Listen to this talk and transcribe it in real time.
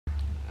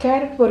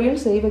Carrot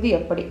பொரியல் செய்வது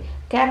எப்படி?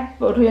 கேரட்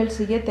பொரியல்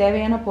செய்ய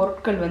தேவையான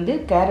பொருட்கள்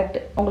கேரட்.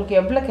 உங்களுக்கு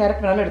எவ்வளோ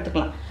கேரட் வேணாலும்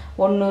எடுத்துக்கலாம்.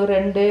 1,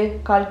 2,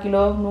 1/4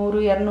 கிலோ,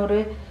 100, 200,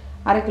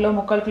 அரை கிலோ,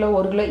 3/4 கிலோ,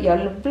 1 கிலோ,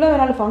 எவ்வளோ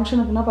வேணாலும்.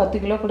 ஃபங்க்ஷனுக்குன்னா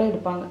 10 கிலோ கூட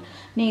எடுப்பாங்க.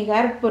 நீங்கள்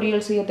கேரட்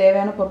பொரியல் செய்ய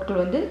தேவையான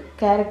பொருட்கள்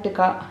கேரட்டு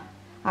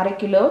அரை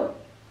கிலோ,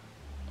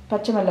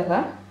 பச்சை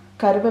மிளகாய்,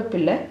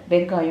 கருவேப்பிலை,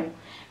 வெங்காயம்.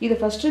 இதை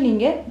ஃபஸ்ட்டு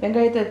நீங்கள்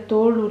வெங்காயத்தை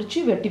தோல் உரித்து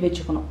வெட்டி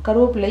வச்சுக்கணும்.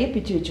 கருவேப்பிலையை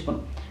பிச்சு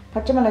வச்சுக்கணும்.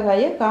 பச்சை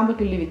மிளகாயை காம்பு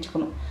கிள்ளி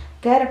வச்சுக்கணும்.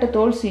 கேரட்டை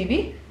தோல் சீவி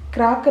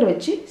கிராக்கர்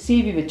வச்சு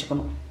சீவி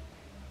வச்சுக்கணும்.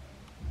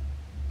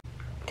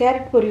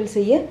 கேரட் பொரியல்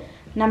செய்ய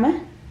நம்ம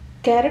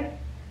கேரட்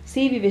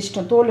சீவி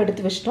வச்சிட்டோம், தோல்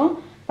எடுத்து வச்சிட்டோம்,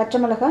 பச்சை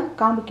மிளகாய்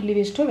காம்பு கிள்ளி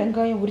வச்சிட்டோம்,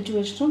 வெங்காயம் உரித்து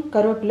வச்சிட்டோம்,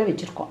 கருவேப்பிலை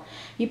வச்சுருக்கோம்.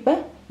 இப்போ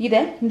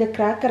இதை இந்த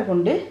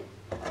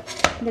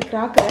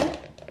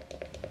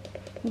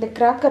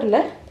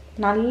கிராக்கரில்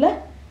நல்ல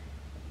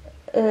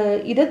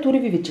இதை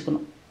துருவி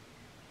வச்சுக்கணும்.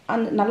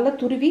 நல்லா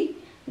துருவி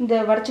இந்த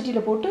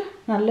வடச்சட்டியில் போட்டு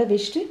நல்லா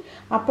வச்சுட்டு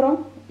அப்புறம்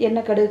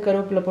எண்ணெய், கடுகு,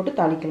 கருவேப்பிலை போட்டு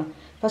தாளிக்கலாம்.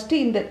 ஃபஸ்ட்டு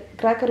இந்த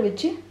கிராக்கர்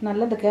வச்சு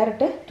நல்லா இந்த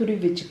கேரட்டை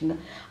துருவி வச்சுக்கோங்க.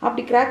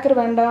 அப்படி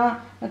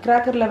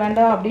கிராக்கரில்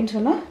வேண்டாம் அப்படின்னு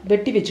சொன்னால்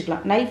வெட்டி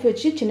வச்சுக்கலாம். நைஃப்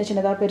வச்சு சின்ன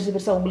சின்னதாக, பெருசு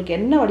பெருசாக உங்களுக்கு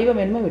என்ன வடிவம்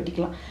வேணுமோ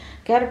வெட்டிக்கலாம்.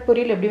 கேரட்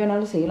பொரியல் எப்படி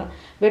வேணாலும் செய்யலாம்.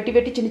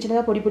 வெட்டி சின்ன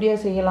சின்னதாக பொடி பொடியாக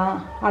செய்யலாம்.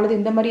 அல்லது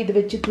இந்த மாதிரி இதை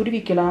வச்சு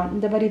துருவிக்கலாம்.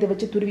 இந்த மாதிரி இதை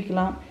வச்சு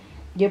துருவிக்கலாம்.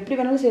 எப்படி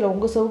வேணாலும் செய்யலாம்,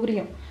 உங்கள்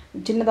சௌகரியம்.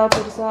 சின்னதாக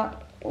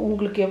பெருசாக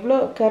உங்களுக்கு எவ்வளோ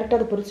கேரட்டாக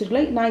அதை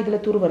பொரிச்சிருக்கலாம். நான்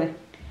இதில் துருவுறேன்.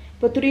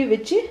 இப்போ துருவி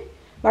வச்சு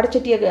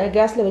வடச்சட்டியை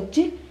கேஸில்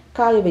வச்சு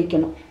காய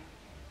வைக்கணும்.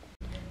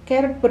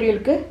 கேரட்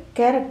பொரியலுக்கு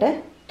கேரட்டை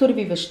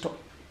துருவி வச்சிட்டோம்.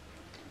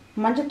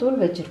 மஞ்சத்தூள்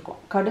வச்சுருக்கோம்,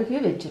 கடுகு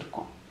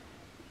வச்சுருக்கோம்,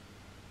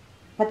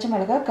 பச்சை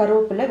மிளகாய்,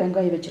 கருவேப்பிலை,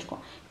 வெங்காயம்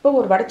வச்சுருக்கோம். இப்போ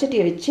ஒரு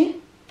வடச்சட்டியை வச்சு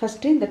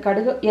ஃபஸ்ட்டு இந்த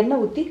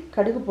எண்ணெய் ஊற்றி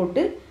கடுகு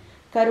போட்டு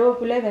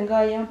கருவேப்பிலை,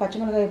 வெங்காயம், பச்சை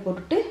மிளகாயை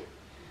போட்டுட்டு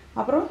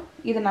அப்புறம்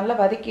இதை நல்லா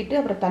வதக்கிட்டு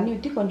அப்புறம் தண்ணி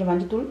ஊற்றி கொஞ்சம்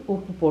மஞ்சத்தூள்,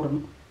 உப்பு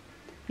போடணும்.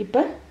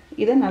 இப்போ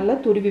இதை நல்லா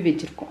துருவி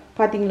வச்சுருக்கோம்.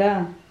 பார்த்தீங்களா?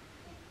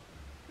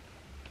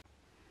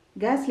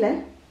 கேஸில்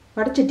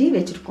வடச்சட்டி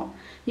வச்சுருக்கோம்.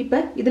 இப்போ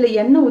இதில்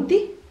எண்ணெய் ஊற்றி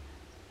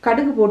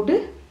கடுகு போட்டு,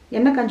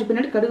 எண்ணெய் காஞ்ச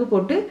பின்னாடி கடுகு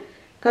போட்டு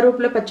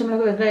கருவேப்பிலை, பச்சை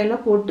மிளகாய், வெங்காயம்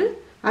எல்லாம் போட்டு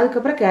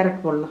அதுக்கப்புறம் கேரட்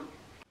போடலாம்.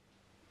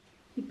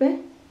 இப்போ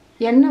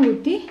எண்ணெய்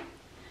ஊற்றி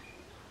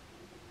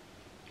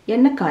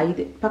எண்ணெய்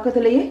காயுது.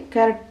 பக்கத்துலேயே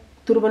கேரட்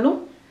துருவலும்,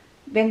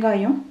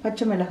 வெங்காயம்,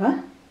 பச்சை மிளகாய்,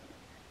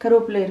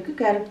 கருவேப்பிலை இருக்குது,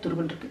 கேரட்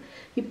துருவல் இருக்குது.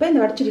 இப்போ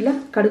இந்த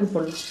வடச்சட்டியில் கடுகு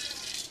போடலாம்.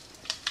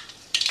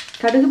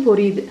 கடுகு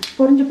பொரியுது.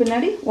 பொரிஞ்ச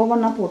பின்னாடி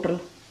ஒவ்வொன்றா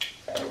போட்டுடலாம்.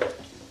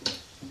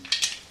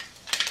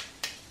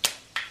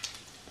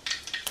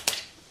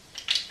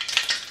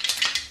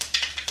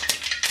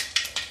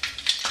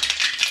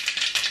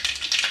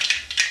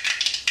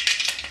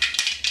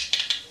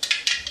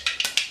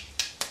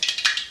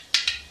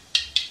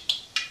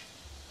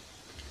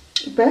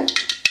 இப்போ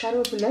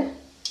கருவேப்பிலை,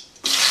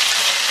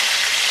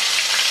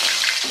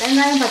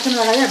 வெங்காயம், பச்சை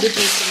மிளகாயை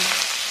அப்படியே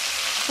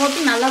போட்டு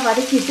நல்லா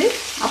வதக்கிட்டு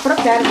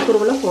அப்புறம் கேரட்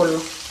துருவலை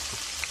போடலாம்.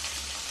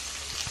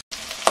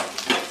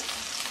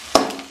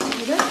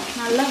 இதை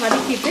நல்லா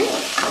வதக்கிட்டு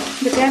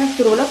இந்த கேரட்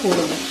துருவலை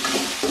போடுங்க.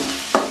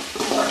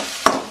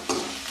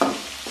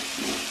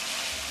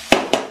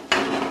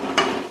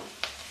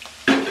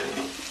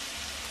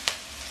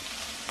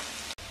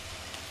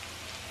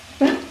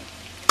 இப்போ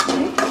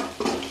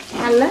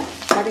நல்லா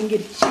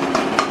வதங்கிருச்சு.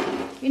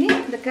 இனி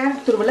இந்த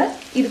கேரட் துருவலை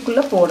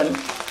இதுக்குள்ளே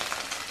போடணும்.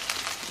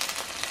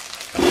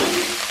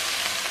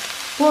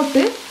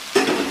 போட்டு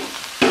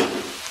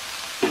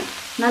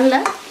நல்லா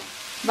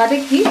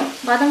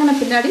வதங்கின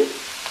பின்னாடி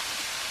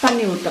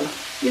தண்ணி ஊற்றலாம்.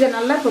 இதை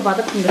நல்லா இப்போ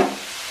வதக்குங்க.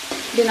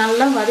 இப்படி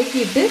நல்லா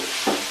வதக்கிட்டு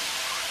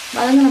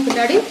வதங்கின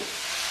பின்னாடி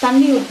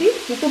தண்ணி ஊற்றி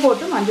உப்பு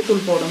போட்டு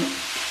மஞ்சத்தூள் போடணும்.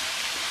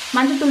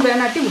 மஞ்சத்தூள்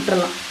வேணாட்டி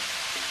விட்டுறலாம்.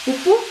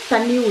 உப்பு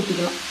தண்ணியும்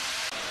ஊற்றிக்கலாம்.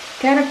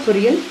 கேரட்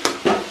பொரியல்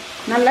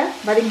நல்லா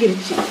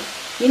வதங்கிருச்சு.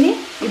 இனி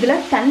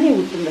இதில் தண்ணி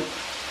ஊற்றுங்க.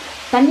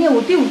 தண்ணியை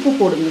ஊற்றி உப்பு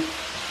போடுங்க.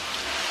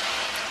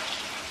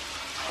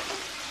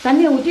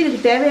 தண்ணியை ஊற்றி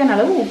இதுக்கு தேவையான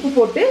அளவு உப்பு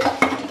போட்டு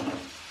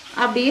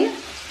அப்படியே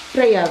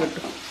ஃப்ரை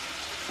ஆகட்டும்.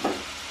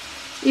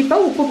 இப்போ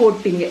உப்பு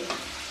போட்டிங்க.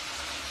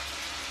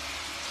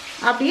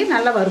 அப்படியே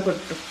நல்லா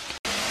வறுபட்டுடும்.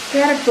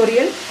 கேரட்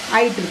பொரியல்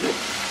ஆகிட்டுருக்கு.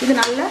 இது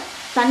நல்லா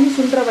தண்ணி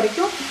சுண்டுற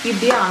வரைக்கும்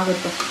இப்படியே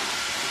ஆகட்டும்.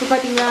 இப்போ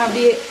பார்த்தீங்களா,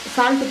 அப்படியே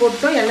சால்ட்டு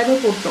போட்டோம், எல்லாமே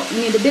போட்டோம்.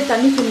 இனி இது அப்படியே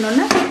தண்ணி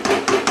சுண்டோன்னே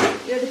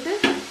எடுத்து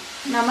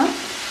நம்ம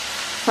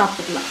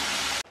சாப்பிட்டுக்கலாம்.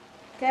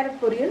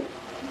 கேரட் பொரியல்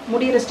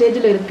முடிகிற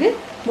ஸ்டேஜில் இருக்குது.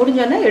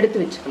 முடிஞ்சோன்னே எடுத்து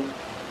வச்சுக்கலாம்.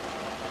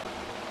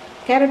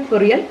 கேரட்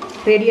பொரியல்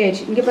ரெடி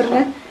ஆயிடுச்சு. இங்கே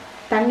பாருங்கள்,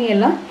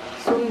 தண்ணியெல்லாம்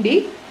சுண்டி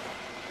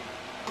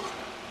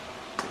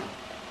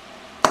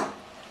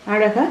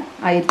அழகாக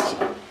ஆயிடுச்சு.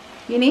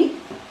 இனி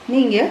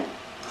நீங்கள்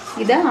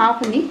இதை ஆஃப்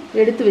பண்ணி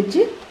எடுத்து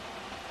வச்சு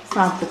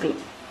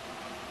சாப்பிட்டுக்கலாம்.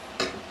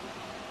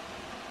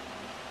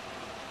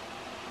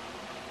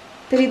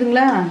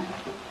 தெரியுதுங்களா?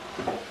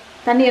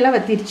 தண்ணியெல்லாம்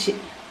வற்றிருச்சு.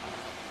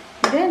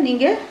 இதை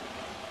நீங்கள்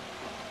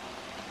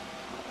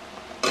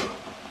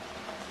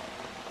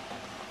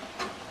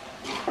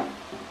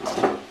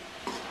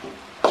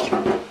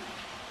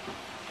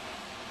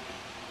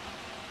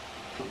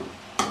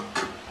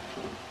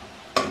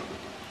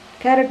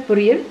கேரட்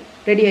பொரியல்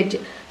ரெடி ஆயிடுச்சு.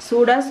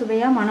 சூடாக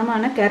சுவையாக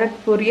மணமான கேரட்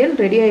பொரியல்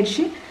ரெடி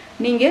ஆயிடுச்சு.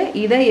 நீங்கள்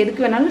இதை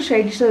எதுக்கு வேணாலும்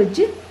சைட் டிஷ்ஷாக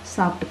வச்சு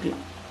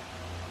சாப்பிட்டுக்கலாம்.